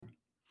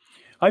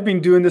I've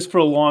been doing this for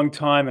a long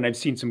time and I've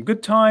seen some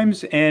good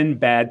times and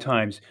bad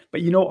times.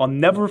 But I'll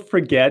never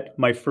forget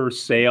my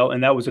first sale,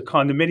 and that was a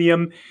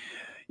condominium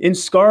in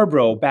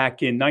Scarborough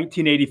back in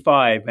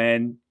 1985,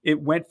 and it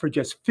went for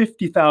just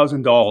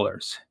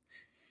 $50,000.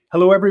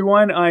 Hello,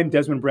 everyone. I'm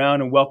Desmond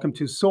Brown, and welcome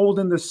to Sold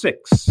in the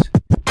Six.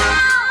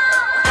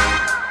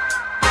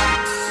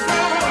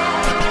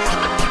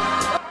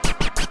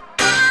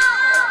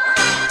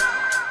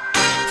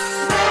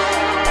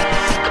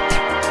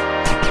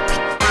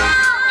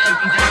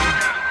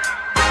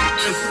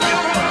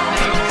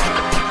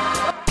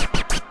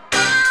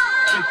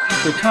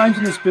 There are times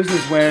in this business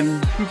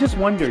when you just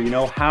wonder,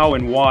 how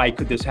and why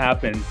could this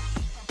happen?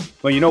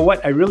 Well, you know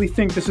what? I really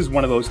think this is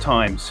one of those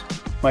times.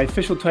 My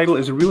official title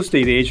is a real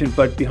estate agent,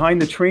 but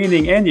behind the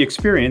training and the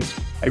experience,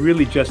 I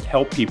really just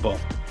help people.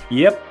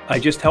 Yep, I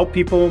just help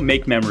people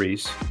make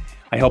memories.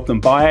 I help them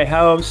buy a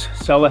house,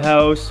 sell a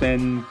house,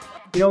 and,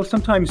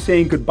 sometimes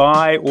saying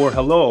goodbye or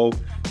hello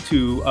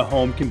to a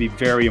home can be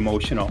very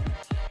emotional.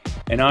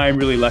 And I'm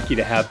really lucky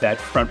to have that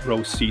front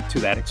row seat to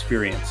that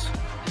experience.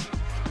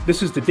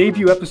 This is the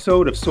debut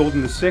episode of Sold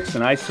in the Six,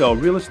 and I sell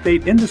real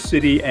estate in the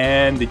city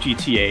and the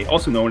GTA,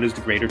 also known as the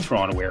Greater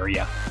Toronto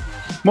Area.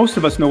 Most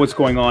of us know what's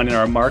going on in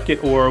our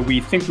market, or we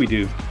think we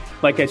do.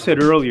 Like I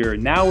said earlier,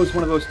 now is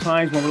one of those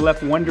times when we're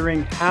left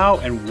wondering how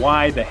and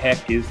why the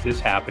heck is this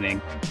happening.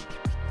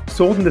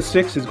 Sold in the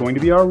Six is going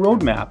to be our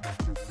roadmap,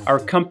 our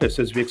compass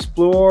as we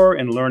explore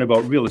and learn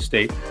about real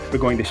estate. We're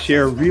going to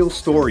share real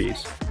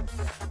stories.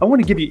 I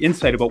want to give you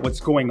insight about what's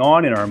going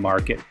on in our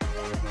market.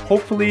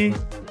 Hopefully,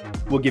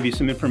 we'll give you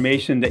some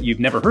information that you've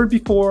never heard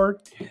before,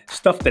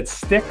 stuff that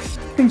sticks,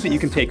 things that you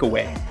can take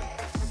away.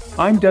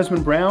 I'm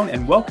Desmond Brown,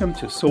 and welcome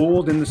to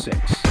Sold in the Six.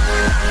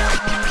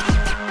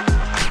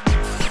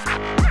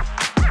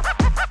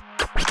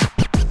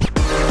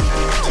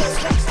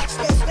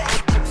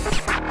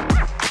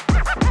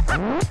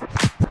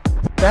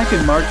 Back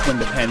in March, when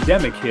the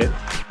pandemic hit,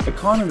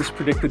 economists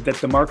predicted that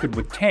the market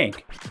would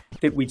tank,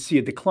 that we'd see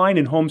a decline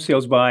in home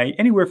sales by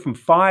anywhere from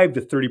 5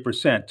 to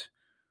 30%.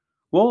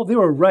 Well, they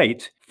were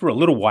right, for a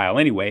little while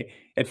anyway.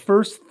 At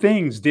first,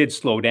 things did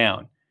slow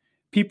down.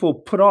 People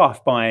put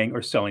off buying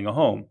or selling a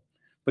home.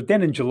 But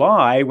then in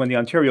July, when the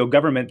Ontario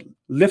government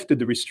lifted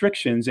the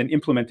restrictions and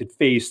implemented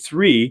Phase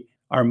 3,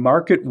 our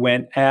market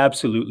went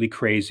absolutely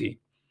crazy.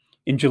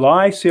 In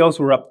July, sales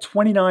were up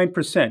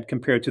 29%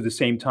 compared to the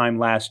same time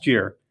last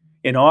year.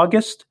 In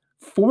August,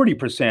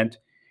 40%.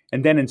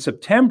 And then in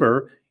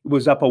September, it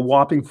was up a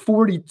whopping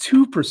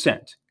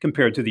 42%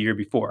 compared to the year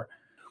before.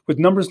 With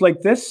numbers like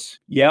this,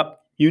 yep,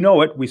 you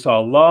know it, we saw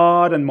a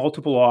lot and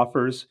multiple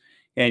offers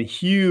and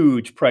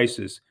huge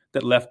prices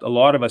that left a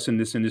lot of us in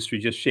this industry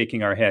just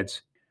shaking our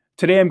heads.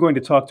 Today, I'm going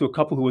to talk to a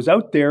couple who was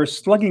out there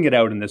slugging it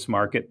out in this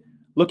market,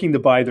 looking to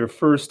buy their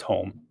first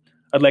home.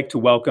 I'd like to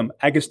welcome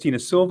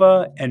Agustina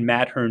Silva and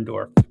Matt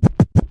Herndorf.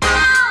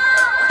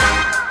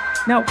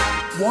 Now,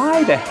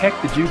 why the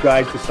heck did you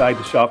guys decide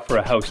to shop for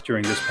a house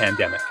during this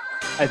pandemic?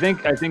 I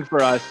think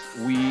for us,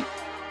 we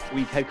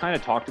had kind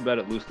of talked about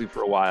it loosely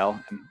for a while,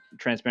 and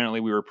transparently,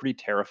 we were pretty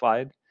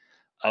terrified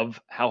of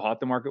how hot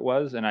the market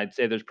was, and I'd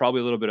say there's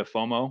probably a little bit of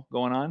FOMO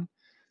going on.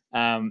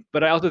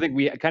 But I also think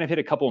we kind of hit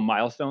a couple of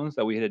milestones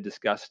that we had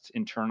discussed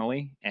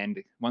internally, and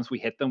once we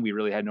hit them, we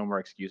really had no more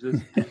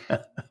excuses.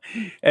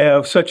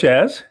 Such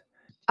as?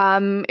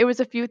 It was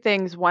a few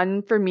things.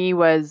 One for me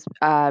was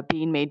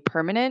being made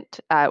permanent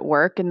at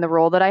work in the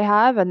role that I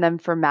have, and then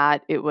for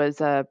Matt, it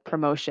was a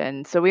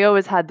promotion. So we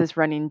always had this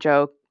running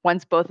joke.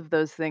 Once both of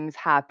those things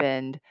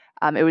happened,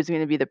 it was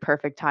going to be the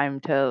perfect time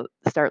to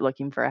start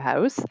looking for a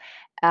house.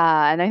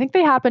 And I think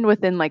they happened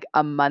within like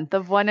a month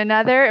of one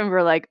another. And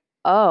we're like,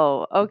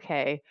 oh,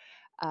 okay.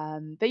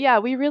 But yeah,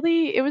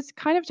 it was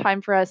kind of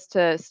time for us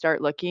to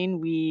start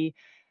looking. We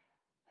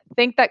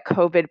think that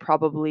COVID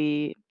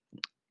probably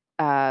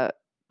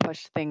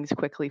pushed things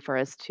quickly for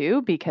us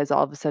too, because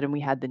all of a sudden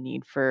we had the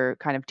need for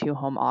kind of two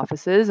home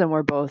offices, and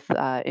we're both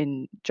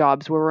in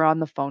jobs where we're on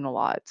the phone a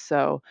lot.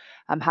 So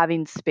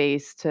having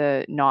space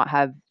to not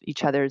have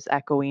each other's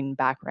echoing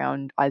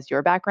background as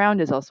your background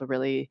is also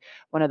really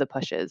one of the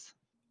pushes.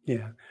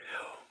 Yeah.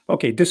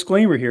 Okay,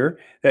 disclaimer here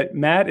that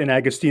Matt and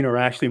Agustina are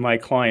actually my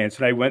clients,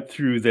 and I went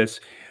through this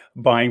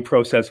buying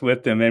process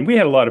with them, and we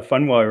had a lot of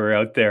fun while we were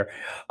out there.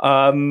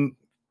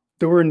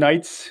 There were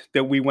nights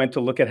that we went to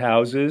look at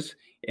houses,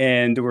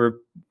 and there were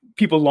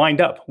people lined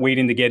up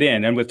waiting to get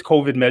in. And with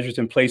COVID measures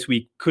in place,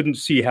 we couldn't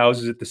see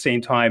houses at the same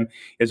time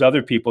as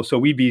other people. So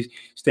we'd be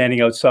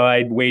standing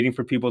outside waiting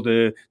for people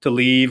to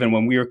leave. And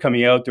when we were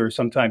coming out, there were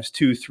sometimes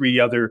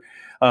 2-3 other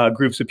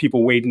groups of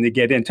people waiting to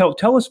get in.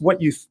 Tell us what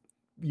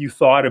you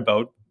thought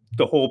about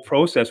the whole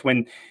process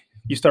when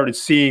you started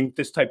seeing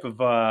this type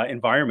of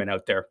environment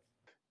out there.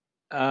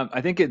 I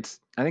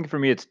think for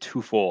me, it's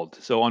twofold.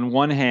 So on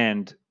one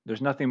hand, there's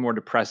nothing more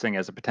depressing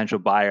as a potential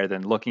buyer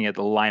than looking at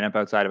the lineup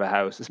outside of a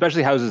house,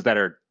 especially houses that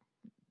are,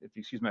 if you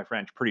excuse my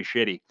French, pretty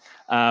shitty,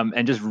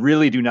 and just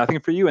really do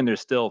nothing for you. And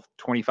there's still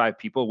 25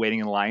 people waiting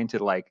in line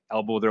to like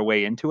elbow their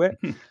way into it.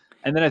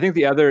 And then I think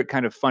the other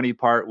kind of funny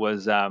part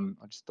was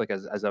just like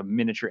as a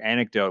miniature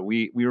anecdote,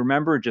 we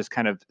remember just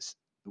kind of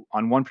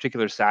on one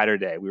particular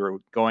Saturday, we were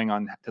going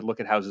on to look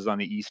at houses on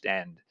the East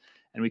End,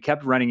 and we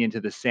kept running into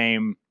the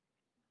same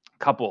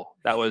couple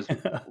that was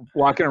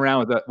walking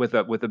around with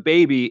a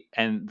baby,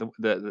 and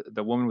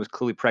the woman was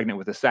clearly pregnant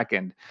with a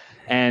second,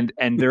 and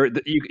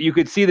you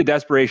could see the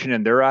desperation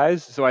in their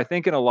eyes. So I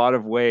think in a lot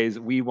of ways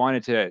we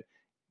wanted to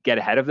get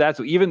ahead of that.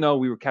 So even though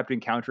we were kept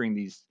encountering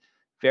these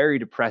very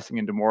depressing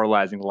and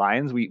demoralizing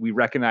lines, we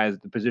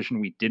recognized the position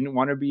we didn't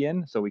want to be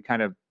in. So we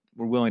kind of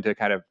were willing to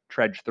kind of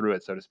trudge through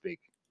it, so to speak.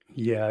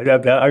 Yeah,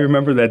 I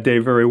remember that day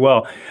very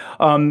well.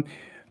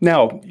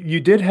 Now,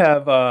 you did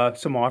have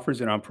some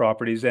offers in on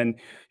properties, and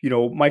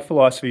my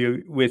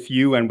philosophy with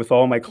you and with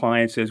all my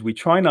clients is we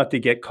try not to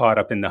get caught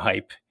up in the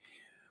hype,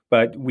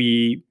 but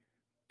we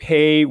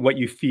pay what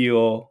you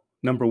feel,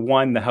 number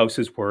one, the house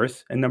is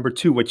worth, and number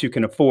two, what you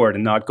can afford,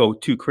 and not go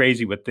too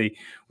crazy with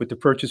the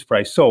purchase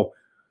price. So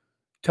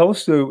tell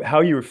us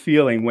how you were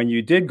feeling when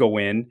you did go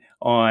in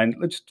on,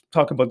 let's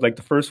talk about like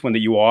the first one that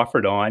you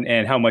offered on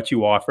and how much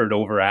you offered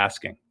over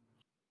asking.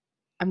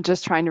 I'm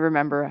just trying to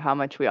remember how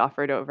much we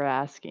offered over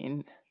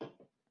asking.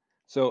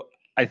 So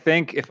I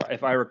think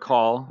if I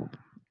recall,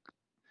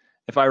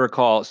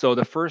 so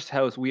the first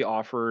house we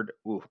offered,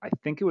 I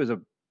think it was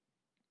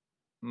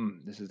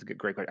this is a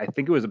great question. I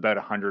think it was about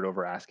 100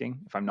 over asking,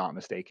 if I'm not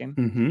mistaken.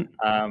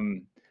 Mm-hmm.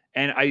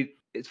 And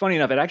it's funny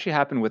enough, it actually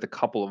happened with a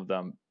couple of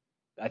them.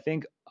 I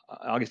think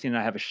Augustine and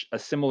I have a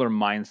similar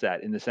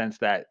mindset in the sense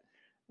that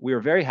we were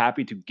very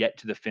happy to get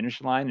to the finish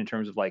line in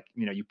terms of like,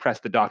 you press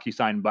the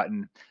DocuSign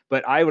button,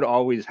 but I would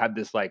always have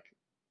this like,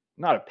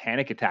 not a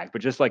panic attack,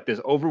 but just like this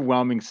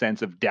overwhelming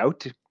sense of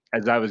doubt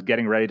as I was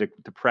getting ready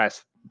to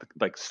press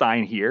like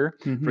sign here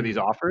for these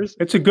offers.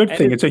 It's a good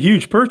thing. It's a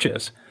huge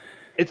purchase.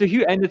 It's a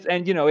huge,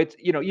 and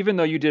even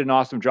though you did an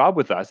awesome job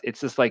with us, it's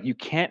just like you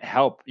can't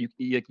help if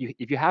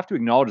you have to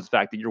acknowledge the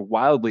fact that you're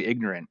wildly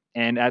ignorant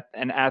and at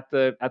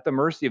the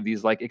mercy of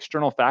these like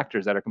external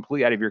factors that are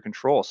completely out of your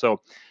control.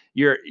 So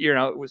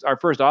it was our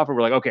first offer.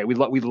 We're like, okay, we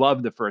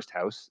loved the first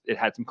house. It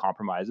had some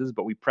compromises,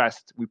 but we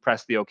pressed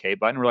the okay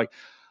button. We're like,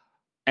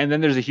 and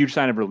then there's a huge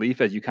sign of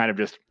relief as you kind of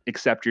just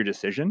accept your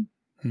decision.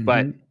 Mm-hmm.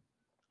 But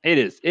it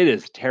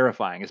is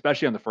terrifying,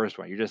 especially on the first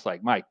one. You're just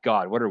like, my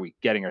God, what are we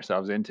getting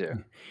ourselves into?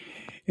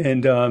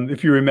 And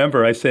if you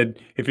remember, I said,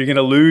 if you're going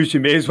to lose, you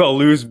may as well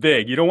lose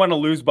big. You don't want to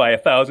lose by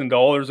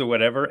 $1,000 or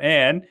whatever.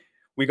 And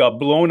we got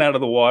blown out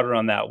of the water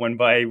on that one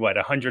by what,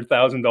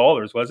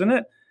 $100,000, wasn't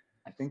it?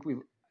 I think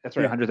that's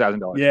right,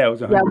 $100,000. Yeah, it was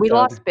 $100,000. Yeah, we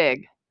lost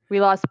big.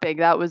 We lost big.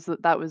 That was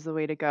the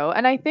way to go.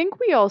 And I think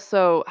we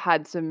also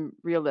had some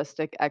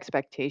realistic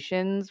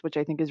expectations, which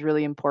I think is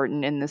really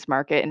important in this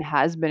market and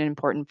has been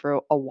important for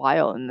a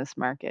while in this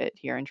market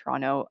here in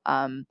Toronto.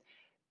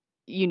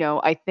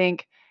 I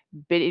think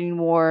bidding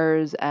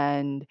wars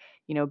and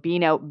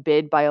being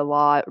outbid by a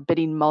lot, or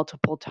bidding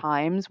multiple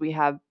times. We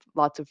have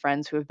lots of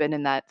friends who have been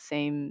in that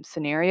same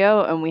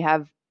scenario, and we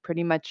have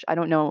pretty much, I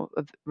don't know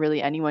of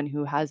really anyone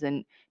who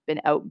hasn't been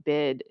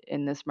outbid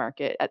in this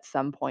market at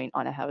some point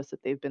on a house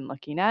that they've been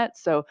looking at.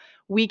 So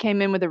we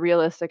came in with a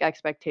realistic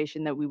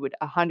expectation that we would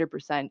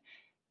 100%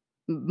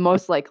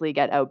 most likely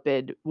get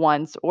outbid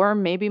once or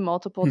maybe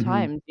multiple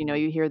times.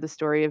 You hear the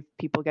story of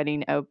people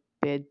getting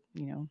outbid,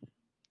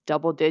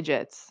 double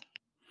digits.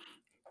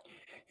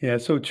 Yeah,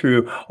 so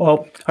true.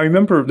 Well, I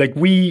remember like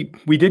we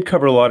did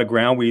cover a lot of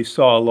ground. We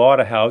saw a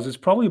lot of houses,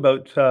 probably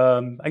about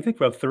I think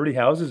about 30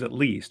 houses at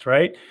least,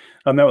 right?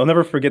 I'll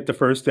never forget the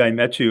first day I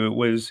met you. It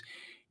was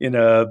in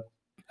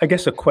I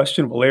guess a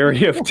questionable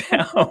area of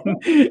town.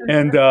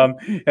 And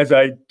as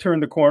I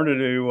turned the corner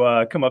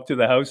to come up to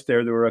the house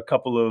there were a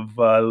couple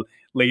of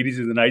ladies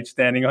of the night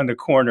standing on the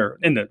corner,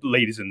 and the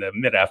ladies in the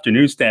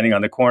mid-afternoon standing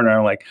on the corner.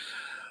 I'm like,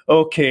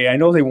 okay, I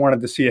know they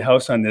wanted to see a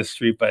house on this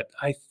street, but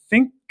I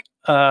think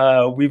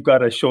we've got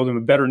to show them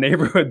a better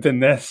neighborhood than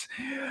this.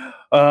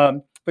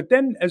 But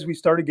then as we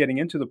started getting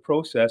into the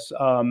process,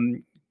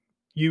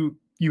 you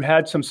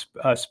had some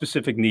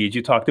specific needs.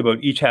 You talked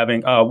about each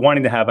having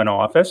wanting to have an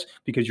office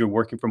because you're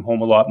working from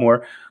home a lot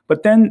more.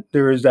 But then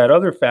there is that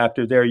other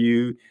factor there.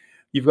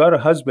 You've got a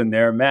husband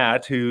there,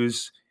 Matt,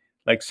 who's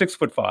like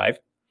 6'5".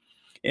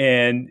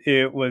 And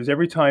it was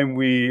every time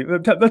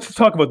let's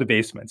talk about the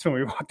basements. When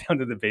we walked down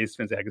to the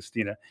basements,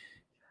 Agustina.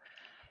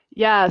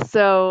 Yeah,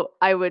 so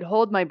I would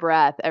hold my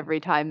breath every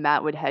time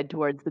Matt would head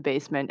towards the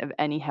basement of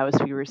any house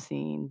we were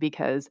seeing,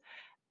 because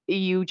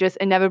you just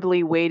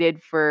inevitably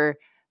waited for,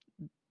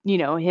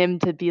 him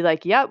to be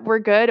like, yep, we're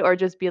good, or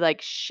just be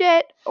like,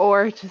 shit,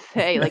 or to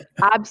say like,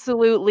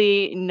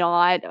 absolutely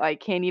not. I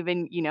can't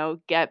even,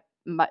 get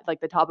like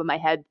the top of my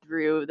head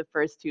through the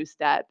first two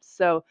steps.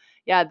 So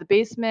yeah, the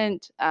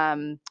basement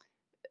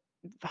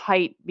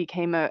height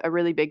became a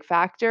really big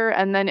factor.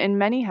 And then in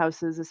many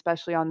houses,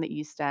 especially on the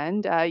East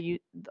End, a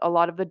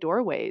lot of the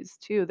doorways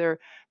too.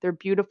 They're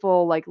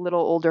beautiful, like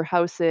little older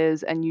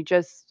houses, and you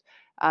just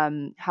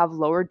have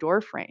lower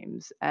door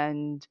frames,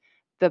 and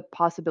the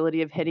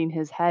possibility of hitting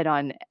his head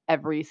on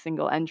every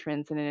single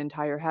entrance in an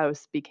entire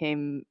house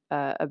became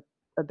a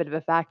bit of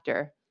a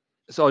factor.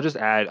 So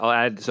I'll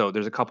add. So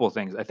there's a couple of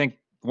things. I think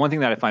one thing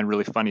that I find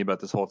really funny about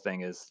this whole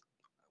thing is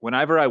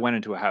whenever I went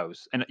into a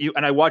house and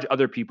I watch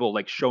other people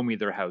like show me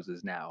their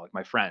houses now, like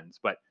my friends,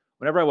 but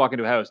whenever I walk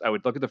into a house, I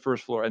would look at the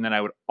first floor and then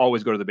I would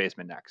always go to the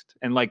basement next.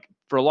 And like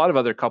for a lot of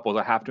other couples,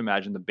 I have to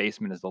imagine the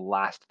basement is the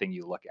last thing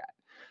you look at.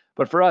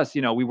 But for us,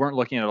 we weren't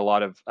looking at a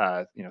lot of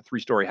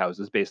 3-story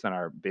houses based on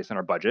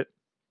our budget.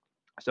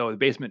 So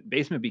the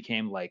basement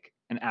became like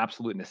an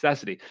absolute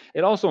necessity.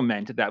 It also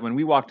meant that when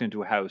we walked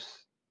into a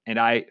house and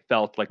I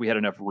felt like we had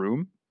enough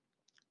room,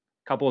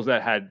 couples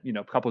that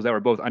were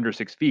both under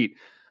 6 feet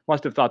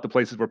must have thought the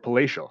places were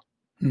palatial.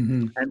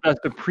 Mm-hmm. And thus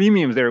the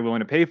premiums they were willing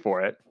to pay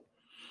for it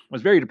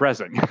was very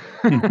depressing.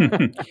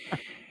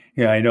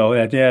 Yeah, I know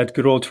that. Yeah, it's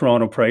good old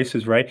Toronto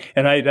prices, right?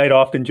 And I'd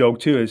often joke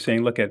too, is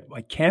saying, look,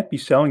 I can't be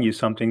selling you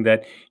something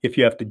that if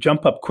you have to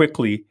jump up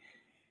quickly,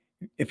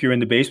 if you're in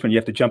the basement, you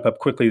have to jump up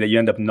quickly, that you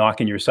end up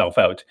knocking yourself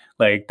out.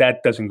 Like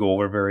that doesn't go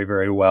over very,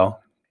 very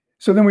well.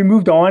 So then we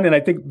moved on, and I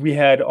think we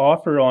had an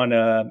offer on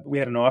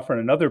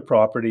another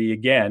property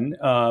again.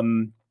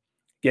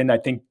 Again, I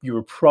think you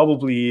were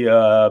probably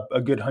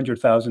a good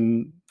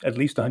 100,000, at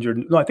least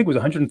 100. No, I think it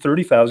was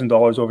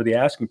 $130,000 over the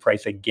asking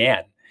price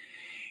again.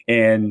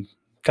 And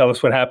tell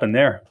us what happened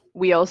there.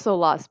 We also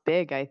lost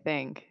big, I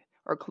think,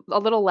 or a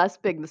little less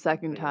big the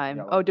second time.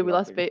 Yeah, Oh, did we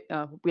lost big?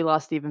 Oh, we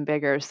lost even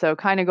bigger. So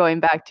kind of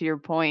going back to your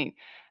point,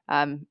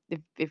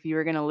 if you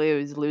were going to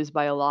lose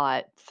by a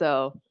lot.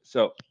 So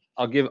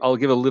I'll give a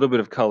little bit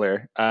of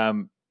color. I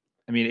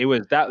mean, it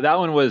was that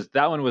one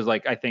was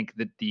like, I think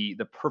that the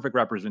perfect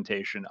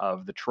representation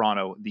of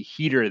the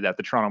heater that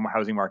the Toronto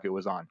housing market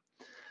was on.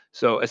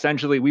 So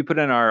essentially, we put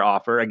in our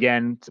offer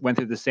again, went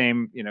through the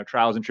same,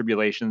 trials and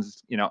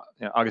tribulations.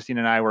 Augustine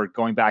and I were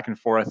going back and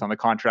forth on the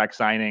contract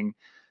signing,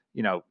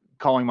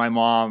 calling my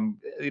mom,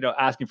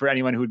 asking for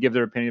anyone who would give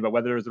their opinion about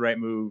whether it was the right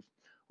move.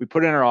 We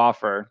put in our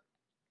offer,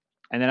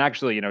 and then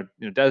actually,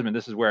 Desmond,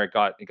 this is where it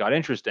got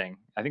interesting.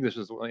 I think this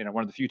was, one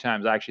of the few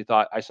times I actually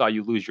thought I saw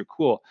you lose your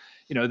cool.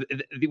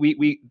 We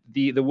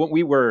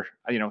were,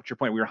 to your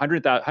point, we were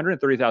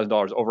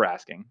 $130,000 over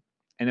asking.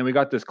 And then we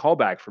got this call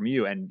back from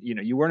you, and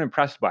you weren't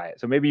impressed by it.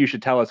 So maybe you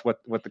should tell us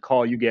what the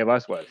call you gave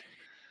us was.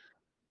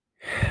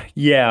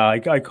 Yeah,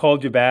 I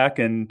called you back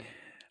and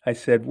I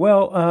said,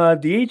 well,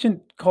 the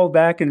agent called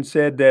back and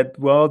said that,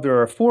 well,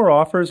 there are 4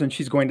 offers and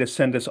she's going to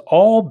send us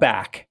all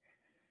back.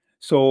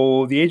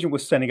 So the agent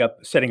was setting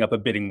up a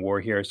bidding war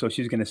here. So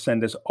she's going to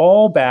send us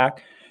all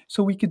back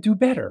so we could do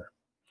better.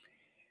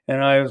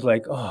 And I was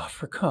like, oh,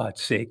 for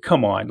God's sake,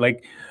 come on.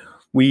 Like,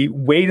 we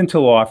wait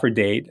until offer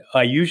date.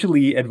 I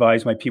usually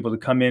advise my people to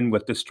come in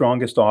with the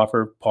strongest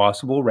offer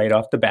possible right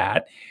off the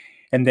bat.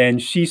 And then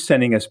she's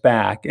sending us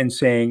back and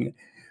saying,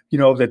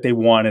 that they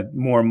wanted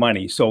more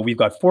money. So we've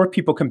got 4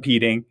 people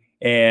competing,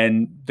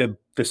 and the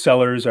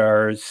sellers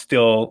are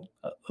still,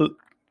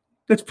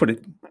 let's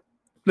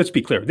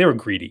be clear, they were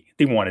greedy.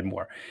 They wanted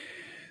more.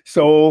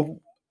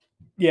 So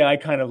yeah, I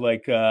kind of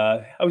like,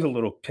 I was a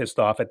little pissed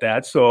off at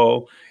that.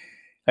 So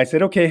I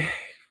said, okay,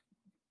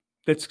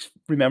 let's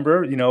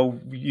remember,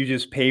 you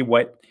just pay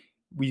what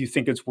you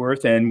think it's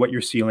worth and what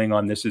your ceiling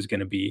on this is going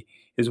to be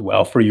as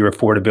well for your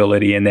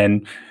affordability. And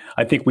then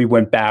I think we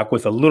went back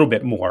with a little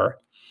bit more.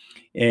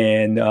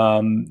 And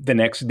the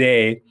next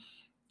day,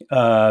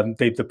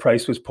 the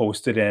price was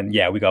posted, and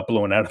yeah, we got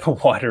blown out of the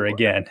water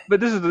again. But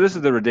this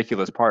is the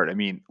ridiculous part. I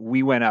mean,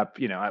 we went up,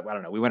 I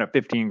don't know, we went up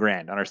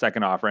 $15,000 on our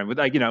second offer, and with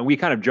we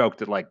kind of joked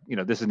that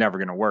this is never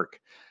going to work.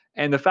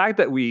 And the fact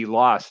that we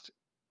lost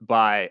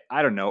by,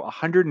 I don't know,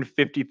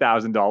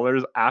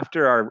 $150,000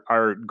 after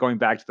our going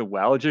back to the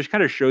well, it just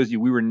kind of shows you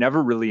we were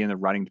never really in the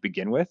running to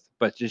begin with,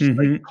 but just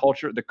like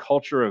the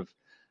culture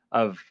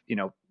of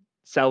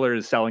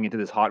sellers selling into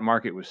this hot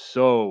market was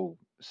so.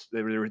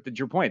 To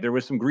your point, there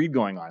was some greed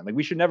going on. Like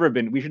we should never have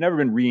been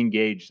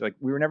re-engaged. Like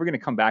we were never going to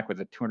come back with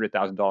a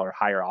 $200,000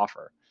 higher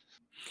offer.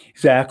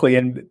 Exactly.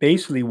 And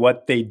basically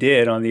what they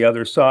did on the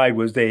other side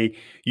was they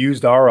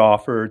used our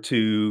offer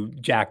to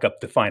jack up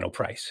the final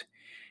price.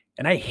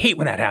 And I hate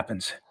when that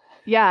happens.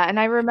 Yeah. And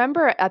I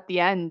remember at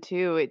the end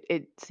too,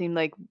 it seemed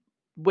like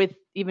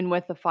even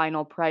with the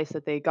final price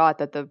that they got,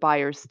 that the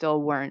buyers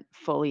still weren't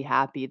fully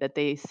happy, that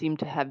they seemed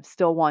to have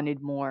still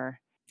wanted more.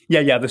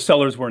 Yeah. The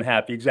sellers weren't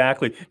happy.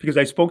 Exactly. Because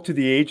I spoke to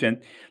the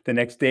agent the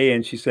next day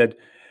and she said,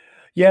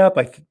 yeah,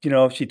 but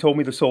she told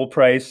me the sold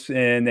price.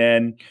 And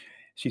then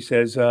she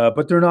says,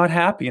 but they're not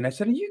happy. And I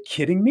said, are you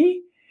kidding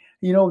me?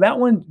 That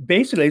one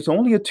basically is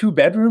only a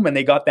 2-bedroom and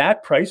they got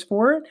that price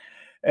for it.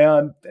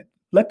 And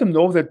let them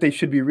know that they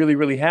should be really,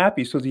 really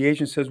happy. So the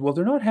agent says, well,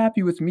 they're not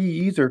happy with me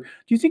either. Do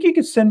you think you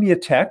could send me a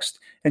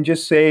text and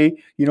just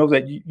say,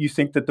 that you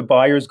think that the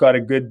buyer's got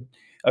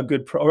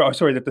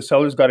that the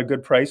seller's got a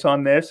good price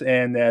on this,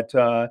 and that,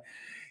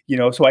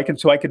 so I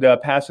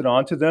could pass it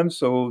on to them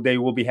so they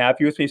will be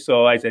happy with me.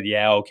 So I said,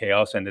 yeah, okay,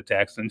 I'll send a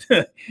text and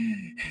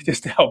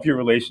just to help your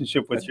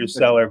relationship with your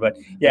seller. But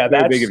yeah,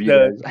 that's big of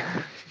you.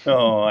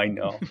 Oh, I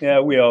know. Yeah,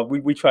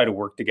 we try to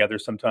work together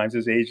sometimes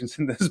as agents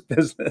in this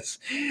business.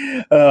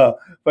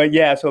 But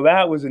yeah, so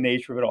that was the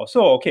nature of it all.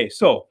 So, okay,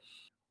 so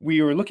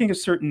we were looking at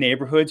certain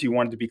neighborhoods. You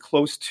wanted to be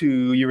close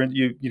to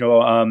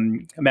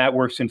Matt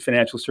works in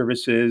financial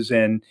services,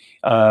 and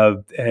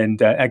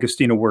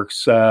Agostina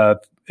works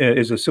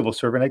is a civil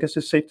servant, I guess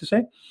it's safe to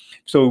say.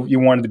 So you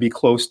wanted to be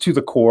close to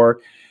the core,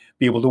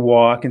 be able to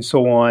walk and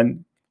so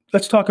on.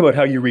 Let's talk about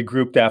how you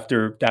regrouped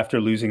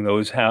after losing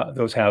those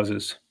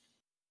houses.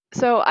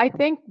 So I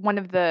think one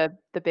of the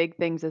big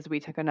things is we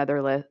took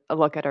a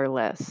look at our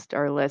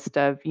list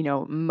of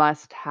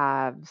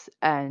must-haves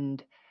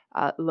and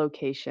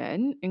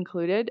location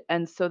included,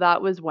 and so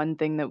that was one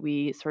thing that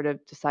we sort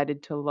of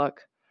decided to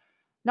look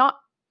not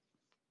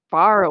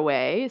far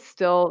away,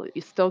 still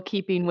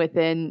keeping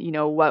within,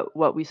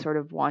 what we sort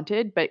of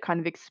wanted, but kind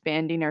of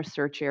expanding our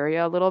search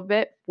area a little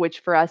bit,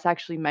 which for us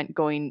actually meant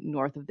going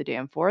north of the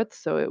Danforth.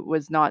 So it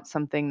was not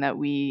something that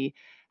we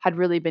had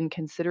really been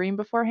considering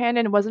beforehand,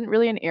 and it wasn't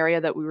really an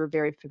area that we were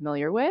very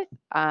familiar with.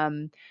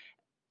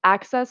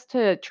 Access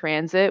to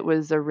transit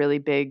was a really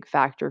big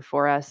factor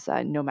for us,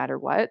 no matter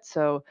what.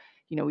 So,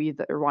 we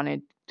either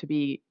wanted to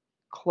be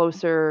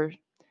closer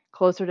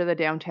closer to the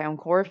downtown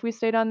core if we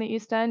stayed on the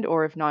east end,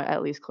 or if not,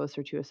 at least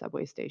closer to a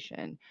subway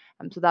station.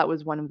 So that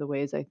was one of the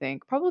ways, I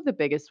think, probably the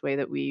biggest way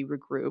that we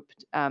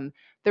regrouped.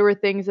 There were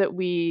things that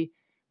we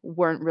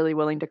weren't really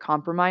willing to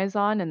compromise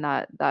on, and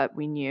that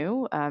we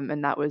knew,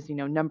 and that was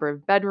number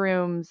of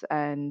bedrooms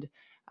and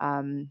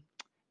um,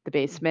 the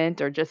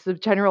basement, or just the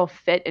general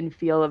fit and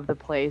feel of the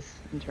place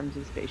in terms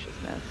of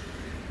spaciousness.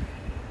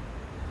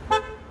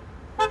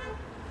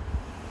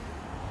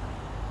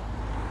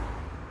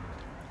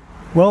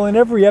 Well, in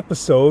every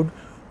episode,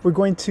 we're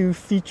going to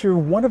feature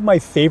one of my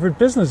favorite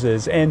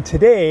businesses. And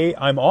today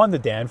I'm on the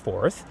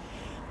Danforth,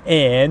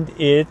 and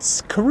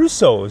it's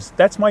Caruso's.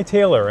 That's my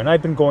tailor, and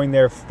I've been going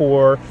there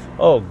for,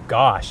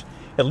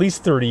 at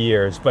least 30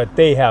 years. But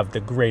they have the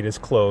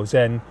greatest clothes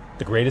and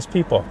the greatest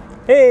people.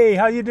 Hey,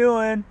 how you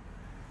doing?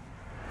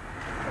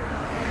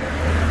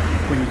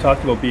 When you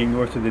talked about being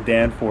north of the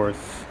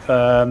Danforth,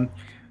 to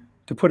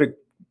put it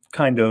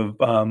kind of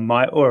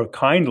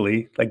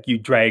kindly, like you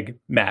drag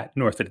Matt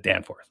north of the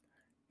Danforth.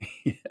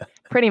 Yeah.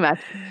 Pretty much.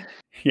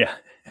 Yeah,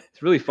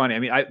 it's really funny. I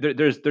mean,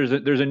 there's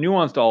a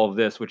nuance to all of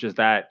this, which is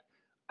that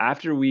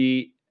after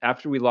we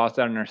lost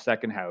out on our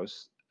second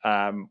house,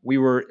 we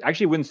were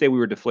actually, wouldn't say we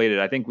were deflated.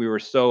 I think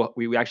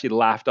we actually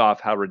laughed off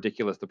how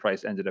ridiculous the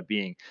price ended up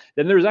being.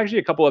 Then there was actually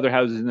a couple other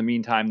houses in the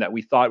meantime that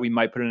we thought we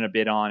might put in a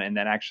bid on, and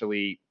then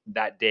actually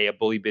that day a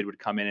bully bid would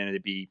come in and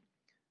it'd be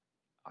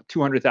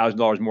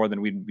 $200,000 more than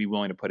we'd be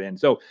willing to put in.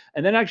 So,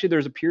 and then actually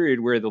there's a period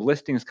where the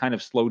listings kind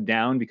of slowed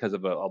down because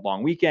of a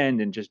long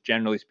weekend and just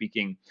generally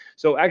speaking.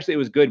 So actually it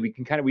was good. We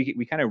kind of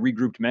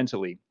regrouped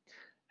mentally.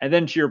 And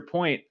then to your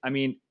point, I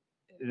mean,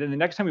 then the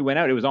next time we went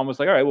out, it was almost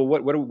like, all right, well,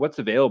 what's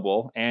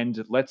available,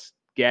 and let's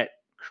get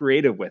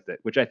creative with it,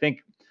 which I think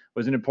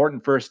was an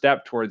important first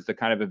step towards the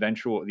kind of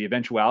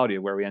eventuality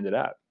of where we ended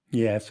up.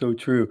 Yeah, so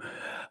true.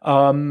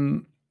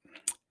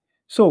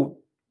 So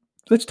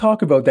let's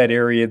talk about that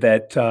area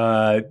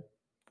that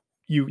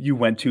you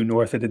went to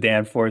north of the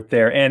Danforth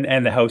there,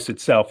 and the house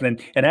itself. And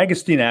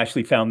Agostina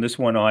actually found this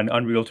one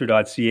on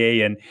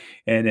Realtor.ca and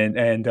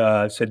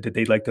said that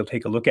they'd like to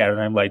take a look at it.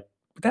 And I'm like,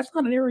 but that's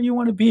not an area you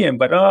want to be in.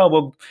 But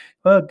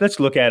let's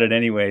look at it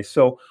anyway.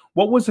 So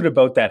what was it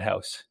about that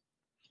house?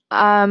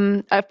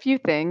 A few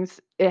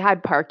things. It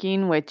had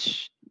parking,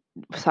 which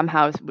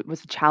somehow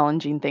was a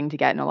challenging thing to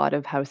get in a lot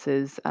of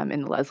houses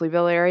in the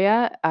Leslieville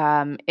area.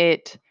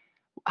 It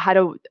had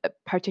a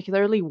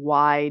particularly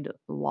wide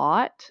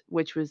lot,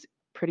 which was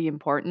pretty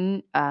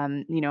important.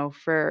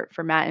 For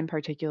Matt in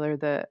particular,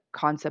 the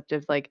concept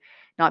of like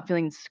not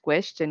feeling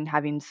squished and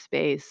having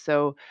space.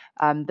 So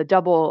it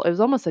was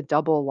almost a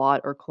double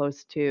lot or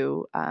close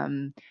to,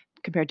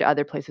 compared to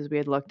other places we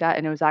had looked at,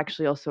 and it was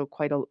actually also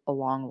quite a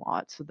long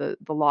lot. So the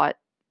lot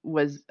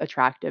was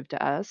attractive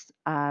to us.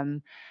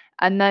 And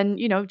then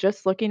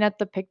just looking at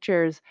the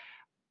pictures,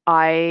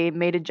 I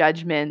made a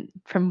judgment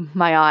from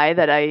my eye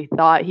that I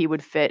thought he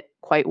would fit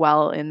quite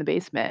well in the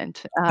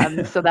basement.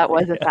 So that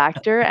was a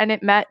factor, and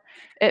it met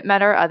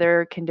our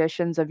other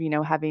conditions of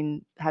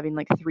having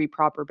like 3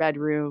 proper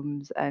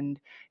bedrooms, and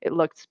it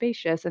looked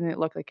spacious, and it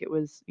looked like it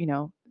was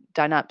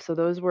done up. So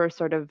those were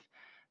sort of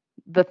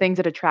the things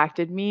that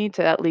attracted me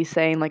to at least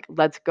saying like,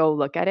 let's go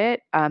look at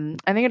it. I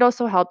think it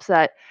also helps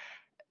that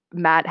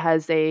Matt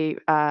has a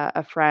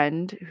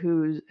friend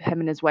who him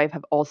and his wife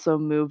have also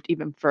moved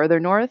even further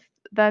north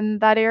than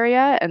that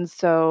area, and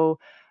so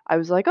I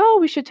was like, "Oh,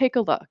 we should take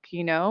a look,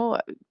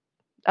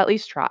 at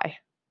least try."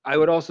 I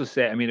would also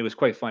say, I mean, it was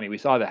quite funny. We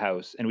saw the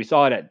house, and we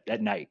saw it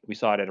at night. We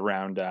saw it at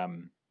around I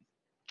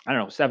don't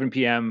know, 7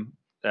 p.m.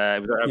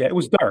 It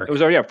was dark. It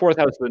was already our fourth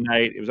house of the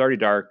night. It was already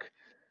dark,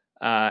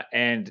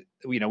 and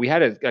we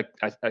had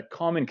a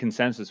common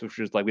consensus, which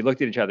was like we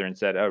looked at each other and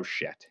said, "Oh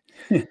shit,"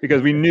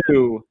 because we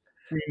knew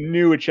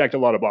it checked a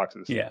lot of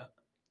boxes. Yeah.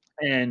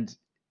 And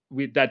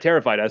that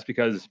terrified us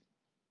because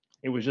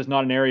it was just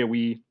not an area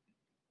we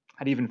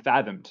had even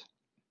fathomed.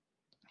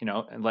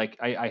 And like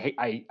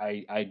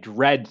I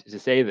dread to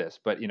say this,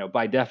 but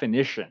by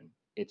definition,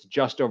 it's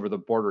just over the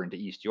border into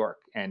East York.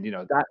 And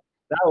that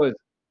was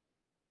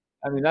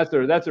I mean,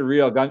 that's a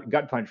real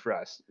gut punch for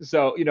us.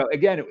 So,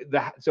 again,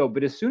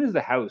 but as soon as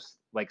the house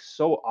like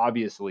so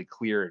obviously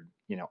cleared,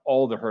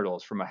 all the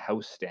hurdles from a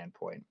house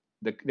standpoint,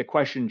 the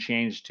question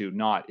changed to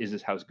not, is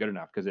this house good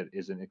enough? Because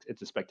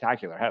it's a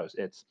spectacular house.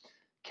 It's,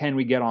 can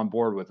we get on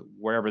board with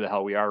wherever the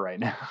hell we are right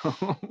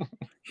now?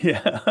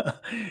 Yeah.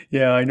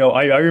 Yeah, I know.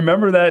 I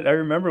remember that. I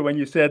remember when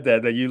you said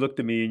that you looked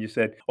at me and you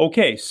said,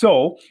 okay,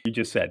 so you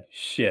just said,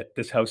 shit,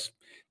 this house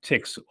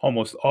ticks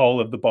almost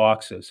all of the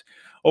boxes.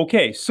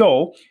 Okay,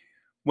 so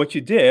what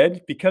you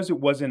did, because it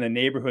wasn't a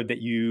neighborhood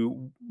that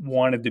you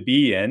wanted to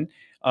be in,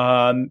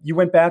 you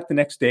went back the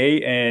next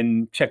day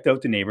and checked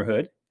out the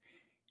neighborhood.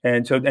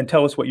 And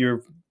tell us what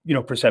your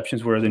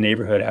perceptions were of the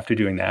neighborhood after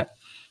doing that.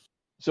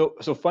 So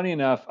funny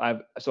enough,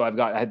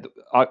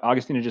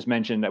 Augustina just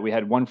mentioned that we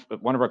had one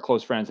of our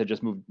close friends had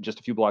just moved just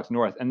a few blocks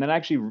north, and then I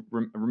actually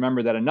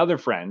remember that another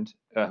friend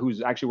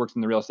who's actually works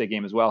in the real estate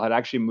game as well had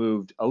actually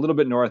moved a little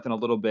bit north and a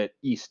little bit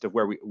east of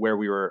where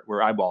we were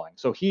eyeballing.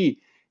 So he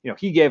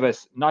gave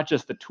us not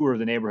just the tour of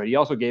the neighborhood, he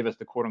also gave us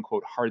the quote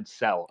unquote hard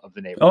sell of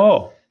the neighborhood.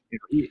 Oh,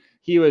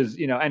 he was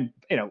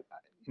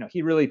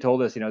he really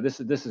told us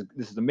this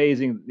is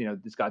amazing.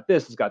 It's got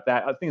this, it's got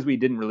that, things we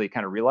didn't really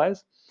kind of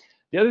realize.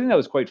 The other thing that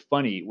was quite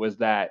funny was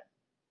that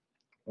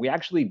we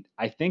actually,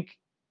 I think,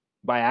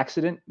 by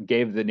accident,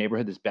 gave the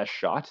neighborhood this best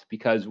shot,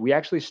 because we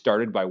actually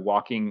started by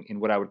walking in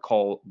what I would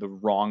call the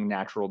wrong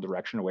natural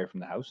direction away from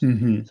the house.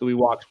 Mm-hmm. So we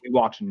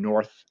walked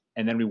north,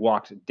 and then we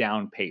walked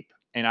down Pape.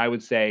 And I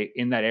would say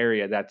in that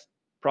area, that's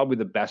probably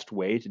the best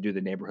way to do the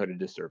neighborhood a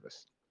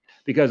disservice.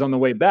 Because on the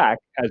way back,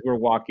 as we're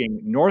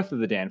walking north of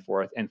the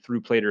Danforth and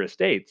through Plater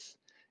Estates,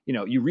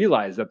 you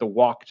realize that the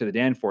walk to the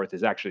Danforth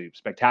is actually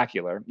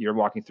spectacular. You're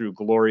walking through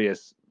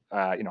glorious,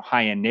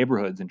 high-end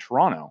neighborhoods in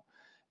Toronto,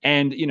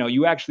 and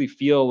you actually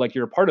feel like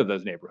you're a part of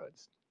those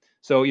neighborhoods.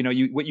 So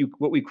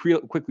what we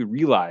quickly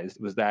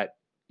realized was that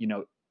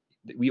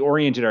we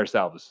oriented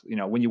ourselves.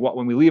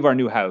 When we leave our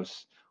new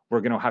house, we're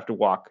going to have to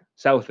walk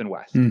south and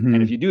west, Mm-hmm.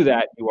 and if you do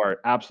that, you are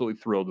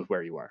absolutely thrilled with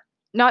where you are.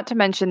 Not to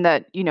mention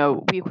that,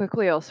 we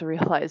quickly also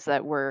realized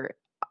that we're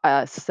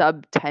a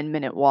sub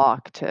 10-minute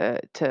walk to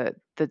the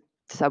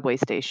subway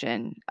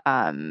station.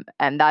 And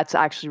that's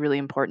actually really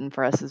important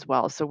for us as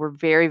well. So we're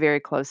very, very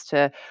close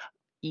to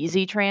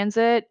easy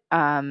transit.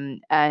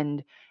 And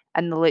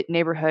the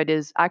neighborhood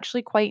is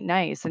actually quite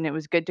nice. And it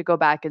was good to go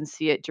back and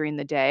see it during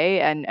the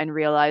day and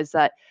realize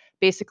that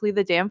basically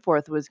the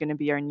Danforth was going to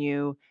be our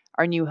new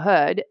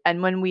hood.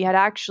 And when we had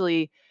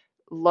actually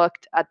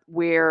looked at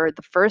where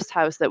the first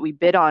house that we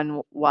bid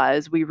on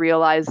was, we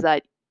realized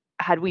that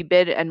had we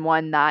bid and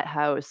won that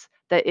house,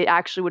 that it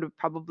actually would have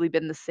probably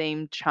been the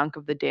same chunk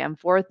of the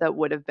Danforth that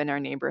would have been our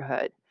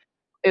neighborhood.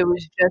 It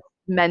was just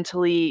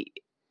mentally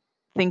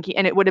thinking,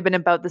 and it would have been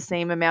about the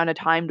same amount of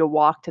time to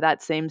walk to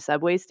that same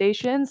subway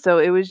station. So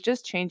it was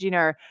just changing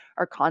our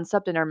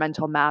concept and our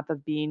mental map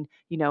of being,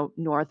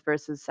 north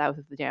versus south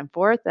of the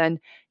Danforth. And,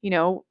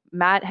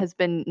 Matt has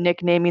been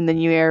nicknaming the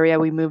new area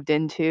we moved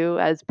into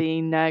as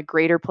being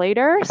Greater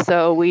Plater.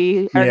 So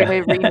we are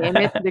going to rename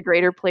it to the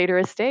Greater Plater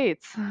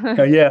Estates.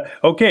 Yeah.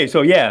 Okay.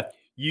 So yeah,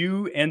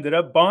 you ended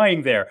up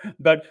buying there,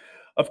 but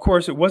of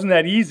course, it wasn't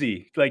that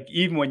easy. Like,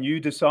 even when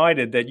you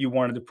decided that you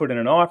wanted to put in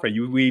an offer,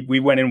 we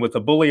went in with a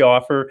bully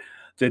offer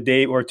the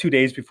day or 2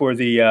 days before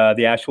the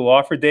actual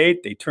offer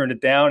date. They turned it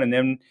down, and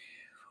then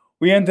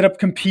we ended up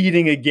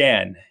competing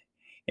again,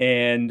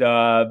 and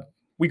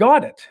we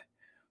got it.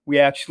 We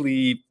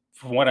actually,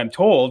 from what I'm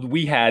told,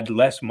 we had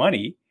less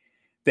money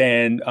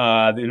than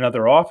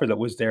another offer that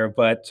was there,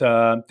 but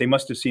they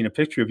must have seen a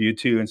picture of you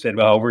two and said,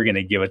 "Well, we're going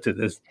to give it to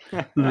this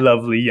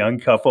lovely young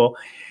couple."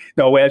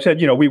 No, I said,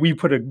 we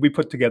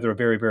put together a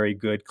very, very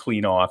good,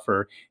 clean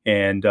offer,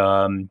 and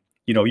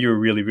you're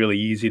really, really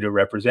easy to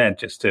represent,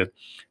 just to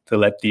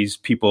let these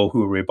people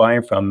who we're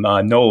buying from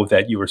know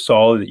that you were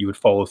solid, that you would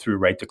follow through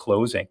right to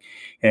closing,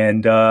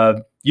 and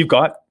you've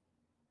got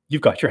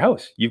your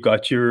house, you've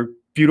got your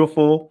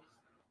beautiful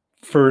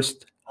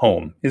first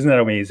home. Isn't that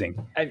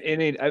amazing?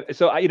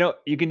 So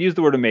you can use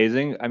the word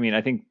amazing. I mean,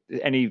 I think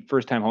any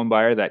first-time home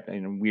buyer that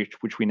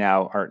which we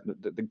now are,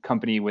 the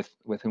company with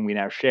whom we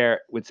now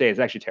share, would say is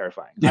actually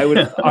terrifying.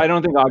 I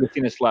don't think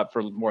Augustina slept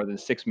for more than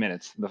 6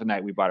 minutes the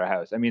night we bought our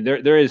house. I mean,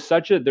 there is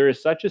such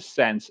a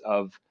sense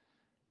of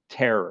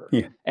terror.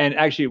 Yeah. And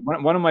actually,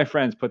 one of my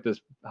friends put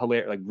this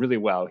really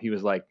well. He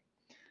was like,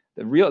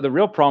 the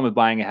real problem with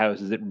buying a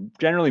house is it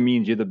generally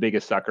means you're the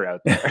biggest sucker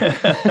out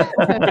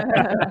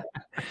there.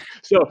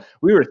 So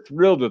we were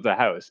thrilled with the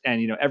house,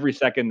 and every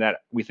second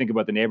that we think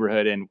about the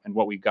neighborhood and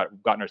what we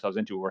gotten ourselves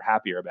into, we're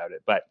happier about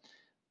it. But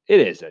it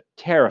is a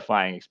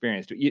terrifying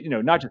experience to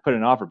not just put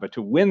an offer, but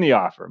to win the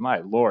offer. My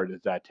Lord,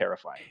 is that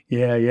terrifying?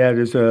 Yeah.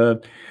 Was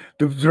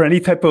there any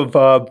type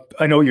of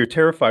I know you're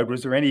terrified.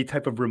 Was there any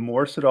type of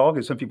remorse at all?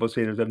 Because some people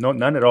say there's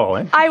none at all.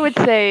 I would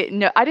say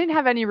no. I didn't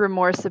have any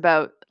remorse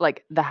about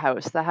the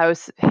house. The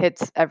house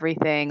hits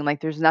everything.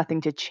 There's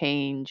nothing to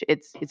change.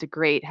 It's a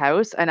great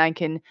house, and I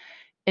can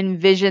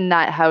envision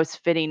that house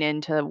fitting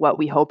into what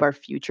we hope our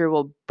future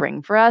will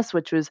bring for us,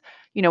 which was,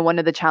 one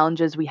of the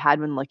challenges we had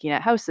when looking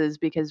at houses,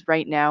 because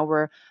right now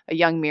we're a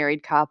young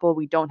married couple.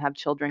 We don't have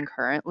children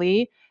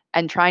currently,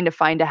 and trying to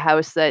find a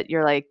house that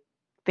you're like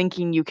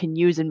thinking you can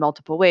use in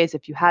multiple ways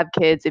if you have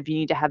kids, if you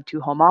need to have two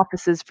home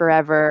offices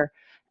forever,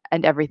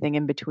 and everything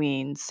in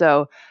between.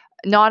 So,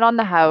 not on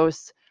the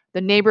house.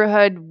 The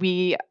neighborhood,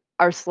 we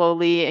are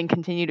slowly and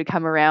continue to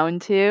come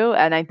around to,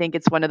 and I think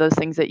it's one of those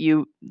things that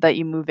you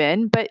move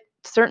in. But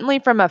certainly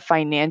from a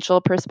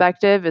financial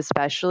perspective,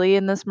 especially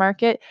in this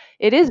market,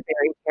 it is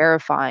very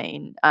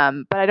terrifying.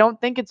 But I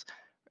don't think it's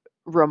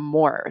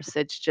remorse.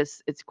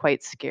 It's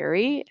quite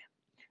scary.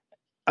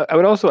 I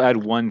would also add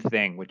one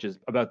thing, which is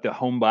about the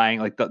home buying,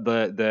 like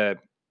the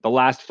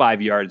last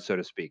 5 yards, so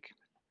to speak,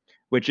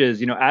 which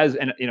is,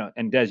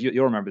 and Des,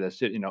 you'll remember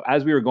this,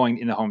 as we were going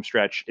in the home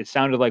stretch, it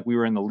sounded like we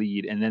were in the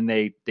lead, and then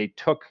they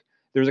took,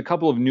 there's a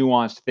couple of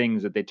nuanced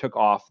things that they took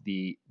off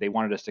they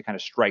wanted us to kind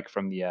of strike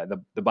from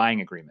the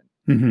buying agreement.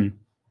 Mm-hmm.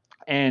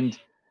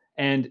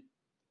 And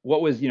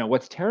what was,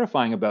 what's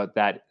terrifying about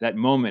that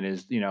moment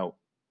is,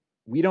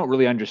 we don't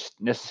really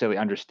necessarily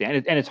understand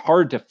it, and it's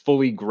hard to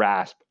fully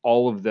grasp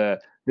all of the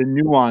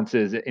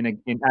nuances as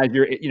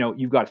you're,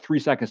 you've got 3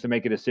 seconds to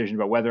make a decision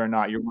about whether or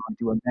not you're going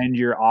to amend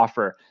your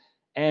offer.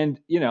 And,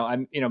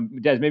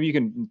 Des, maybe you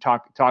can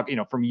talk,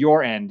 from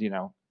your end,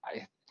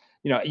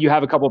 you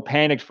have a couple of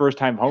panicked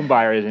first-time home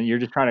buyers and you're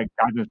just trying to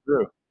guide them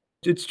through.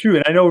 It's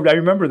true. And I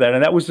remember that.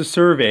 And that was the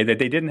survey, that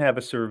they didn't have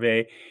a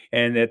survey,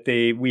 and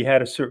that we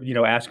had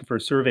asking for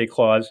a survey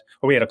clause,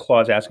 or we had a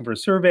clause asking for a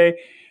survey.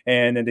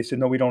 And then they said,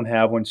 no, we don't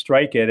have one,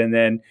 strike it. And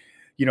then,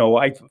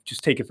 I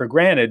just take it for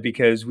granted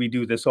because we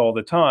do this all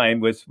the time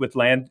with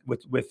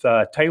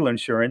title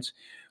insurance.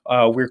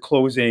 We're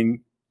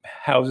closing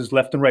houses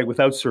left and right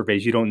without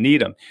surveys. You don't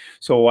need them.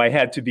 So I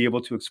had to be able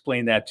to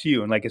explain that to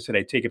you. And like I said,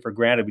 I take it for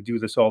granted. We do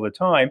this all the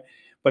time.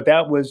 But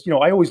that was,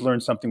 I always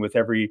learn something with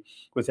every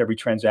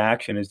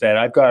transaction, is that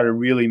I've got to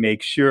really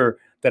make sure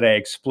that I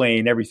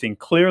explain everything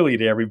clearly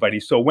to everybody.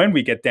 So when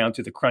we get down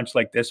to the crunch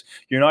like this,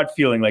 you're not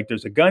feeling like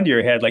there's a gun to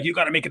your head, like you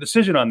got to make a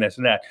decision on this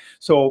and that.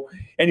 So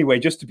anyway,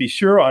 just to be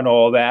sure on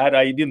all that,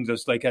 I didn't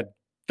just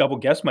double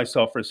guess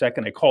myself for a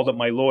second. I called up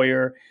my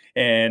lawyer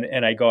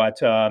and I got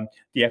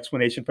the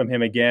explanation from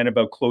him again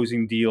about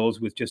closing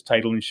deals with just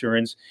title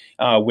insurance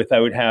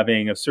without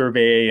having a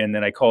survey. And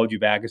then I called you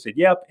back and said,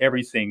 yep,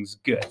 everything's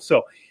good.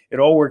 So it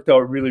all worked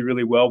out really,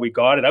 really well. We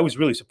got it. I was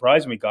really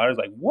surprised when we got it. I was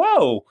like,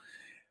 whoa,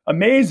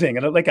 amazing.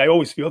 And I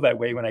always feel that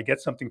way when I get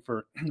something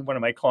for one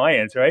of my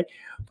clients, right?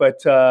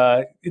 But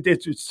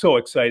it's so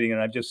exciting.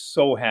 And I'm just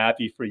so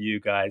happy for you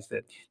guys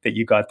that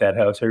you got that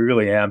house. I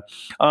really am.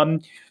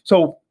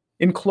 So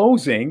in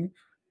closing,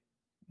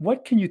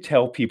 what can you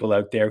tell people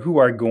out there who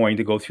are going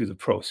to go through the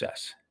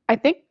process? I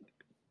think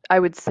I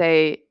would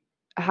say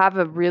have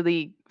a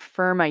really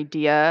firm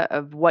idea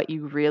of what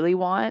you really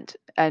want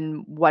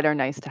and what are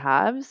nice to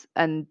haves,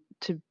 and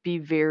to be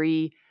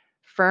very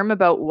firm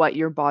about what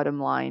your bottom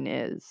line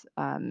is,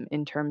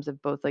 in terms of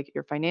both like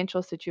your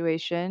financial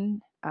situation,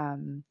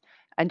 and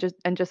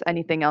just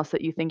anything else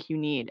that you think you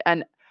need.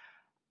 And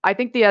I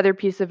think the other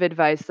piece of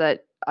advice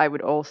that I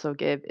would also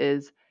give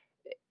is,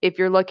 if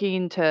you're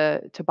looking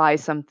to buy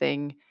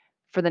something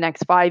for the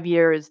next 5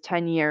 years,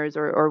 10 years,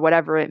 or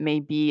whatever it may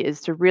be, is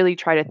to really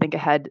try to think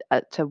ahead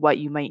to what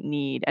you might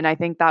need. And I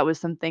think that was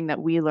something that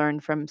we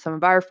learned from some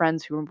of our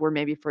friends who were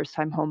maybe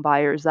first-time home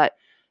buyers that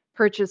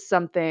purchased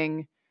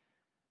something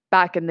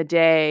back in the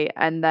day,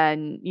 and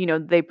then,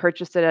 they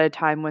purchased it at a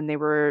time when they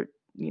were,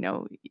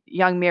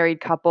 young married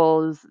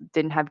couples,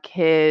 didn't have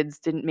kids,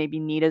 didn't maybe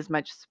need as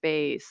much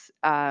space,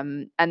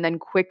 and then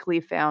quickly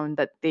found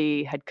that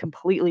they had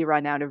completely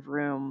run out of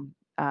room,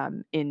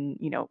 in,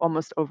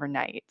 almost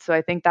overnight. So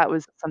I think that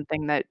was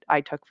something that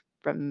I took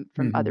from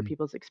other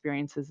people's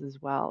experiences as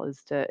well,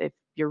 is to, if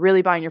you're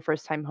really buying your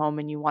first time home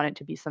and you want it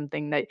to be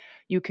something that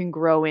you can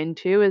grow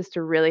into, is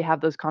to really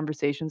have those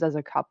conversations as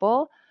a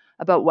couple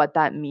about what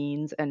that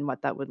means and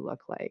what that would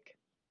look like.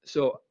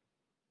 So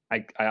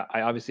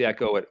I obviously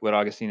echo what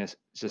Augustine has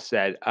just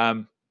said.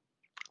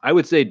 I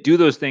would say do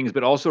those things,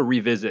 but also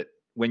revisit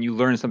when you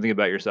learn something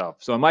about yourself.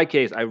 So in my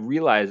case, I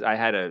realized I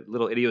had a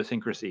little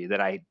idiosyncrasy that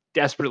I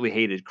desperately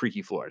hated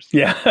creaky floors.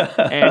 Yeah.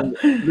 And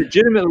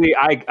legitimately,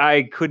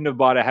 I couldn't have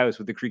bought a house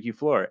with a creaky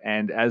floor.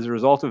 And as a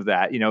result of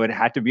that, it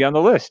had to be on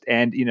the list.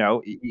 And,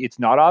 it's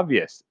not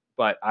obvious,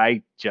 but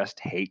I just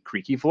hate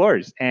creaky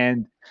floors.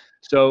 And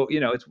so,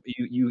 it's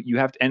you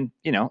have to,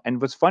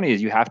 and what's funny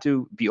is you have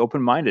to be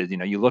open-minded.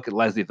 You look at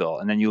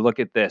Leslieville, and then you look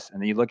at this,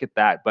 and then you look at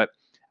that. But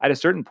at a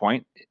certain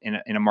point in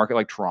a market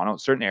like Toronto,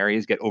 certain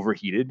areas get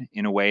overheated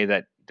in a way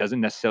that doesn't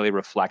necessarily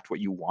reflect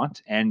what you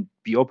want, and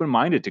be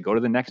open-minded to go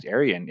to the next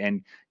area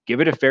and give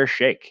it a fair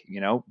shake.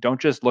 Don't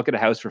just look at a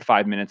house for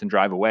 5 minutes and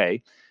drive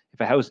away. If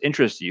a house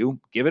interests you,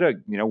 give it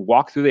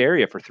walk through the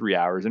area for 3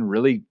 hours and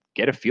really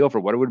get a feel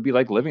for what it would be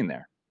like living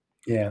there.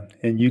 Yeah.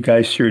 And you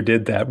guys sure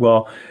did that.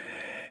 Well,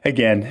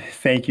 again,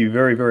 thank you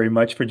very, very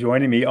much for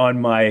joining me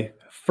on my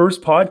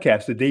first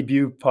podcast, the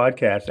debut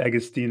podcast.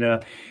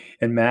 Agustina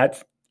and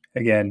Matt,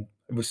 again,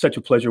 it was such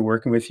a pleasure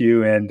working with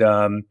you, and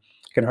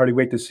can hardly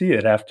wait to see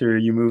it after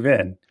you move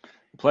in.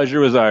 Pleasure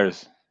was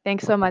ours.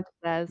 Thanks so much,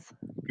 Des.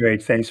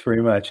 Great. Thanks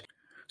very much.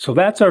 So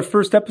that's our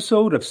first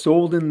episode of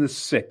Sold in the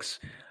Six.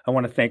 I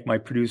want to thank my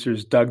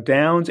producers, Doug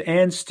Downs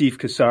and Steve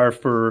Kassar,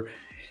 for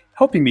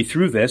helping me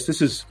through this.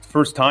 This is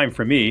first time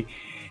for me.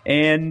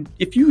 And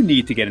if you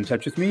need to get in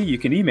touch with me, you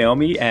can email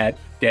me at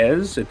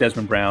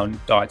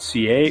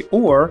des@desmondbrown.ca,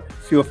 or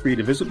feel free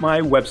to visit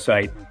my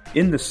website,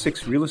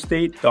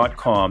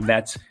 inthe6realestate.com.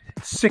 That's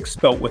 6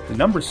 spelt with the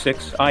number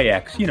 6,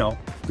 IX,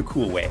 the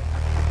cool way.